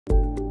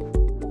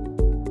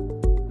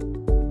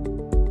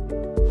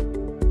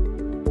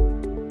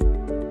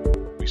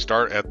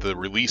start at the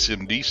Release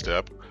MD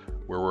step,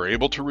 where we're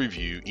able to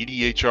review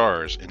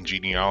eDHRs and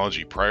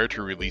genealogy prior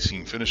to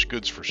releasing finished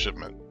goods for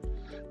shipment.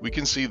 We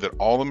can see that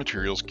all the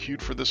materials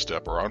queued for this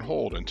step are on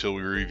hold until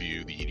we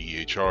review the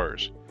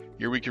eDHRs.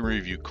 Here we can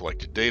review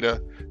collected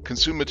data,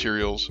 consumed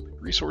materials,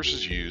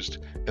 resources used,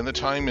 and the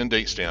time and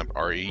date stamp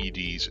our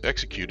AEDs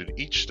executed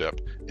each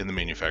step in the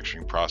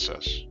manufacturing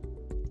process.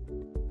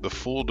 The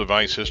full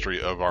device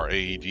history of our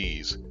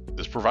AEDs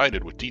is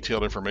provided with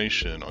detailed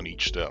information on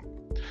each step.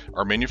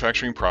 Our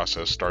manufacturing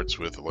process starts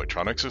with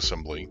electronics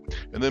assembly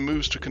and then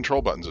moves to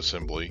control buttons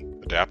assembly,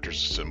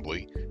 adapters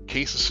assembly,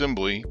 case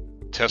assembly,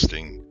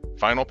 testing,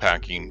 final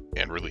packing,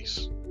 and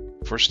release.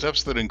 For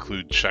steps that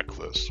include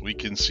checklists, we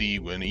can see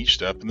when each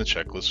step in the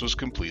checklist was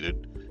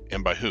completed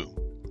and by who.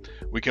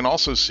 We can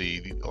also see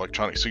the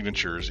electronic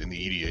signatures in the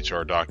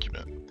eDHR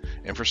document.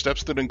 And for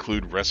steps that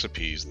include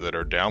recipes that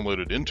are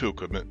downloaded into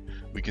equipment,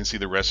 we can see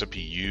the recipe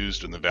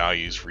used and the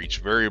values for each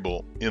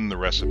variable in the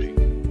recipe.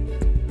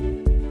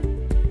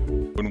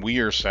 When we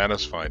are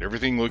satisfied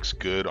everything looks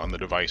good on the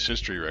device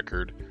history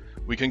record,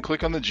 we can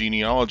click on the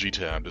Genealogy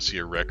tab to see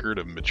a record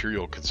of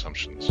material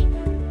consumptions.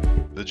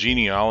 The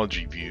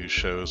genealogy view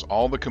shows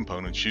all the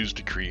components used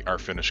to create our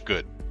finished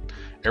good.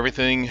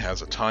 Everything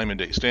has a time and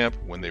date stamp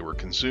when they were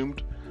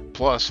consumed,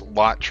 plus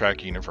lot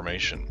tracking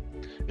information.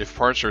 If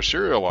parts are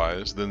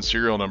serialized, then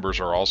serial numbers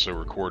are also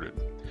recorded.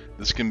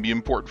 This can be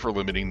important for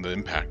limiting the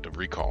impact of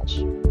recalls.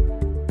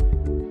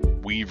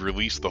 We've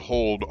released the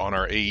hold on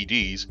our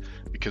AEDs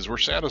because we're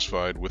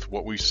satisfied with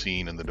what we've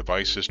seen in the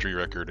device history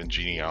record and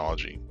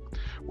genealogy.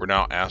 We're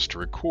now asked to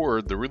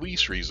record the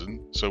release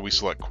reason, so we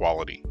select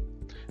quality.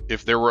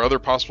 If there were other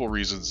possible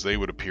reasons, they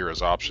would appear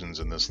as options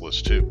in this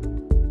list too.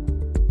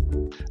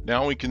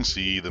 Now we can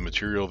see the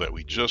material that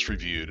we just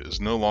reviewed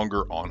is no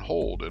longer on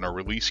hold in our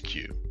release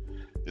queue.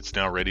 It's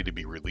now ready to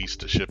be released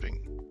to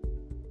shipping.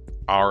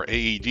 Our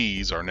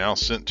AEDs are now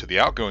sent to the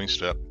outgoing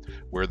step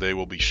where they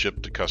will be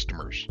shipped to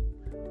customers.